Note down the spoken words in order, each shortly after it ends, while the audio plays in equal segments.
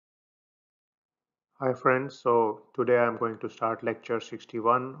Hi friends, so today I'm going to start lecture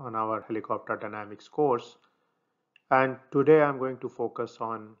 61 on our helicopter dynamics course, and today I'm going to focus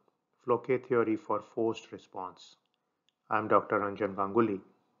on Floquet theory for forced response. I'm Dr. Ranjan Ganguly.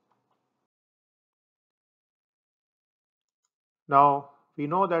 Now we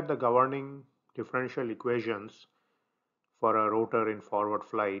know that the governing differential equations for a rotor in forward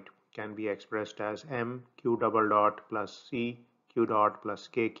flight can be expressed as m q double dot plus c q dot plus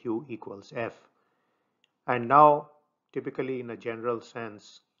kq equals f. And now typically in a general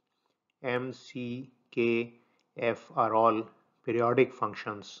sense M, C, K, F are all periodic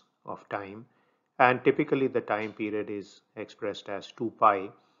functions of time, and typically the time period is expressed as 2 pi,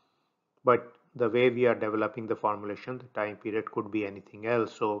 but the way we are developing the formulation, the time period could be anything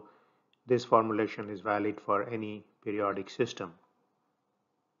else, so this formulation is valid for any periodic system.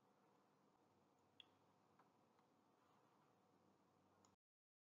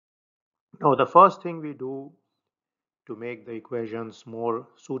 Now the first thing we do to make the equations more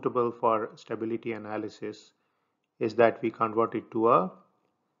suitable for stability analysis is that we convert it to a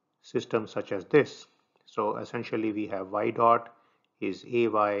system such as this. So essentially we have y dot is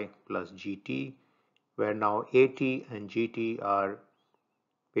ay plus gt, where now at and gt are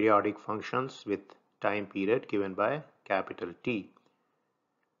periodic functions with time period given by capital T.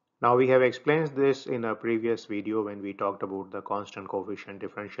 Now we have explained this in a previous video when we talked about the constant coefficient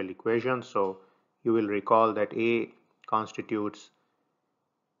differential equation. So you will recall that A constitutes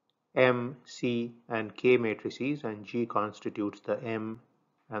M, C and K matrices, and G constitutes the M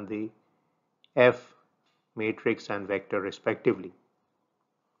and the F matrix and vector respectively.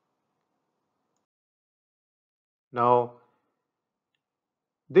 Now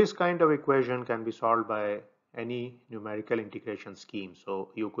this kind of equation can be solved by any numerical integration scheme. So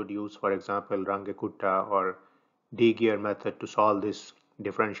you could use, for example, Runge-Kutta or D-Gear method to solve this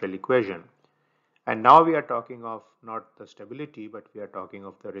differential equation. And now we are talking of not the stability, but we are talking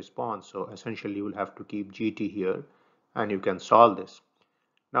of the response. So essentially you will have to keep GT here and you can solve this.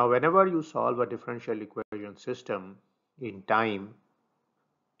 Now whenever you solve a differential equation system in time,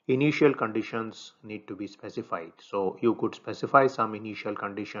 initial conditions need to be specified. So you could specify some initial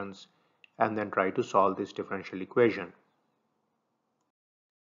conditions and then try to solve this differential equation.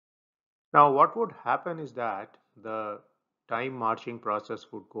 Now what would happen is that the time marching process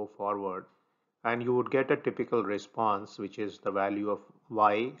would go forward and you would get a typical response, which is the value of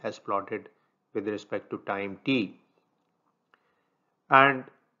y as plotted with respect to time t. And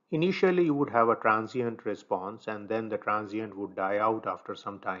initially you would have a transient response, and then the transient would die out after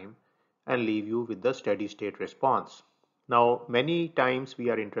some time and leave you with the steady state response. Now many times we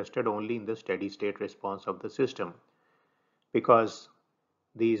are interested only in the steady state response of the system, because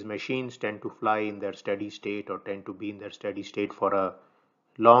these machines tend to fly in their steady state or tend to be in their steady state for a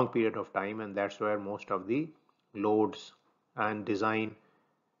long period of time, and that's where most of the loads and design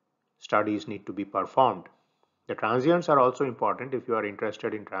studies need to be performed. The transients are also important. If you are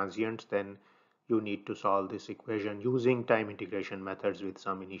interested in transients, then you need to solve this equation using time integration methods with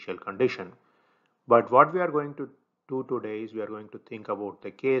some initial condition. But what we are going to do today is we are going to think about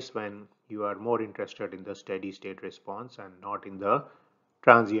the case when you are more interested in the steady state response and not in the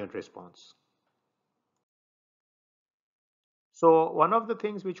transient response. So one of the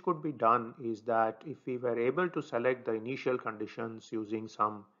things which could be done is that if we were able to select the initial conditions using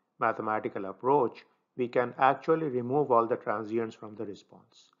some mathematical approach, we can actually remove all the transients from the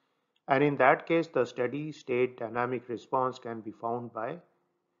response. And in that case, the steady state dynamic response can be found by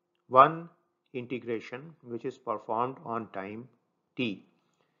one integration which is performed on time t.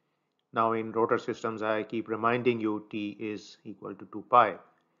 Now in rotor systems, I keep reminding you t is equal to 2 pi.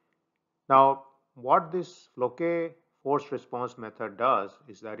 Now what this Floquet forced response method does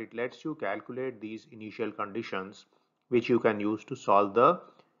is that it lets you calculate these initial conditions which you can use to solve the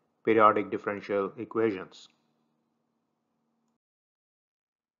periodic differential equations.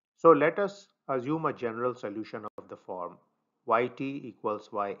 So let us assume a general solution of the form yt equals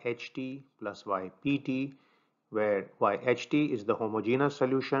yht plus ypt, where yht is the homogeneous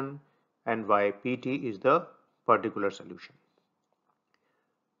solution and ypt is the particular solution.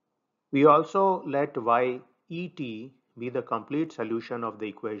 We also let yet be the complete solution of the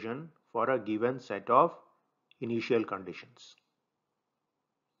equation for a given set of initial conditions.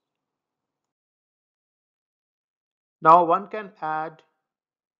 Now one can add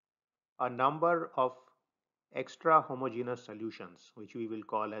a number of extra homogeneous solutions, which we will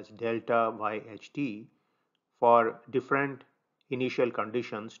call as delta yht, for different initial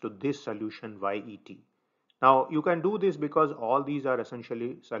conditions to this solution yet. Now you can do this because all these are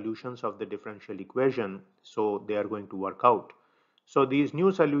essentially solutions of the differential equation, so they are going to work out. So these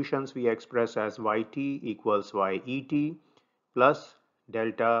new solutions we express as yt equals yet plus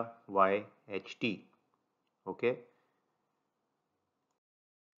delta yht. Okay.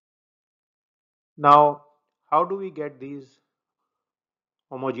 Now, how do we get these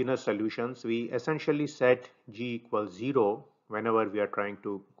homogeneous solutions? We essentially set g equals 0 whenever we are trying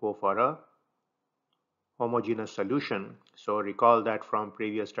to go for a homogeneous solution. So recall that from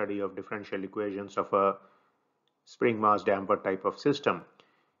previous study of differential equations of a spring mass damper type of system.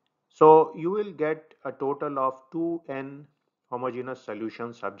 So you will get a total of 2n homogeneous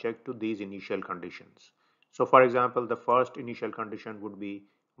solutions subject to these initial conditions. So for example, the first initial condition would be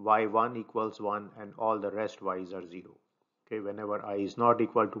y1 equals 1 and all the rest y's are 0. Okay, whenever I is not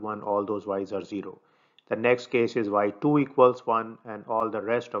equal to 1, all those y's are 0. The next case is y2 equals 1 and all the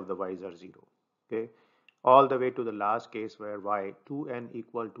rest of the y's are 0. Okay, all the way to the last case where y2n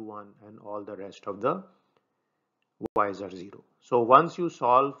equal to 1 and all the rest of the y's are 0. So once you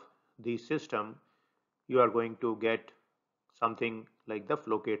solve the system, you are going to get something like the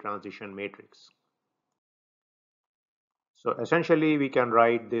Floquet transition matrix. So essentially we can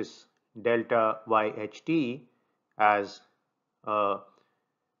write this delta yht as a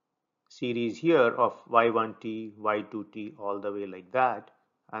series here of y1t, y2t all the way like that,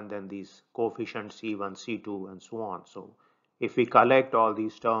 and then these coefficients c1, c2 and so on. So if we collect all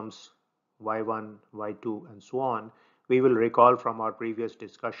these terms y1, y2 and so on, we will recall from our previous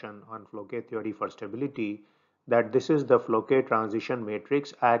discussion on Floquet theory for stability that this is the Floquet transition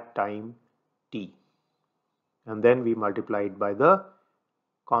matrix at time t, and then we multiply it by the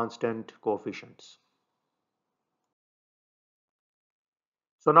constant coefficients.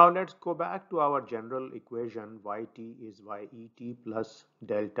 So now let's go back to our general equation yt is yet plus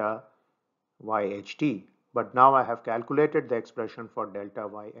delta yht. But now I have calculated the expression for delta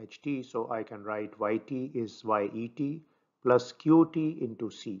yht, so I can write yt is yet plus qt into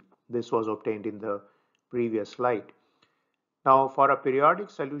c. This was obtained in the previous slide. Now for a periodic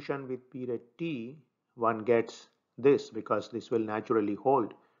solution with period t, one gets this because this will naturally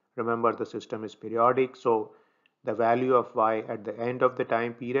hold. Remember, the system is periodic, so the value of y at the end of the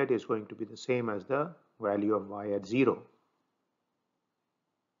time period is going to be the same as the value of y at 0.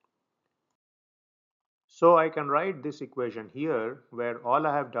 So I can write this equation here where all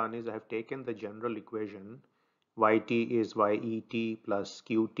I have done is I have taken the general equation yt is yet plus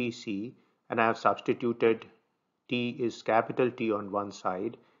qtc, and I have substituted t is capital T on one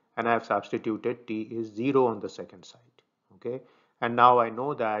side and I have substituted t is 0 on the second side. Okay, and now I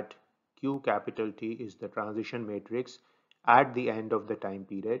know that q capital T is the transition matrix at the end of the time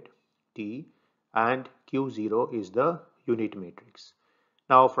period t, and q0 is the unit matrix.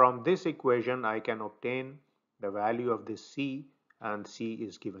 Now from this equation I can obtain the value of this c, and c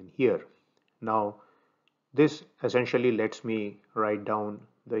is given here. Now this essentially lets me write down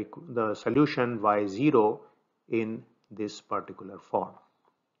the solution y0 in this particular form.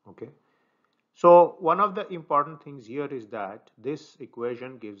 Okay. So one of the important things here is that this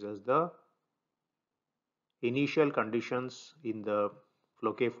equation gives us the initial conditions in the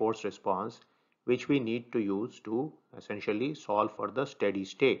Floquet force response, which we need to use to essentially solve for the steady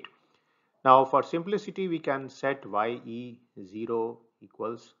state. Now for simplicity, we can set ye0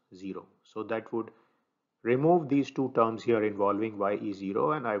 equals 0. So that would remove these two terms here involving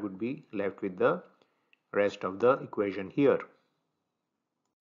ye0, and I would be left with the rest of the equation here.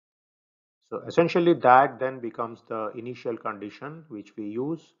 So essentially that then becomes the initial condition which we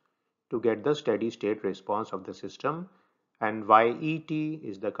use to get the steady state response of the system, and yet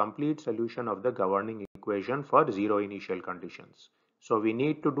is the complete solution of the governing equation for 0 initial conditions. So we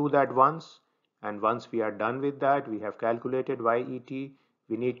need to do that once, and once we are done with that, we have calculated yet,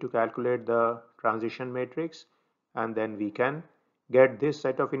 we need to calculate the transition matrix, and then we can get this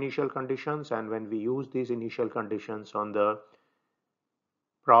set of initial conditions, and when we use these initial conditions on the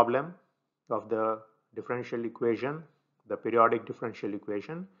problem of the differential equation, the periodic differential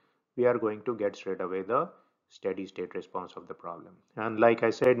equation, we are going to get straight away the steady state response of the problem. And like I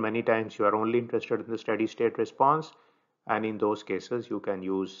said many times, you are only interested in the steady state response, and in those cases you can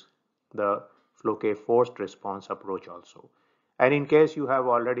use the Floquet forced response approach also. And in case you have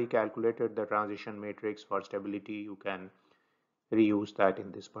already calculated the transition matrix for stability, you can reuse that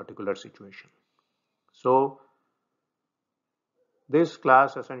in this particular situation. So this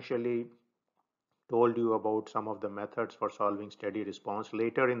class essentially told you about some of the methods for solving steady response.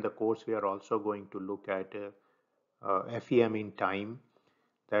 Later in the course, we are also going to look at FEM in time.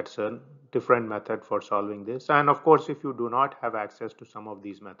 That's a different method for solving this. And of course, if you do not have access to some of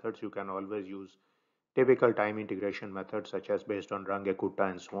these methods, you can always use typical time integration methods such as based on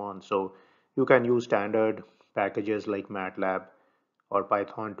Runge-Kutta and so on. So you can use standard packages like MATLAB or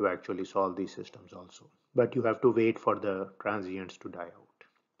Python to actually solve these systems also. But you have to wait for the transients to die out.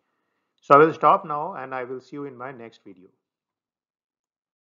 So I will stop now and I will see you in my next video.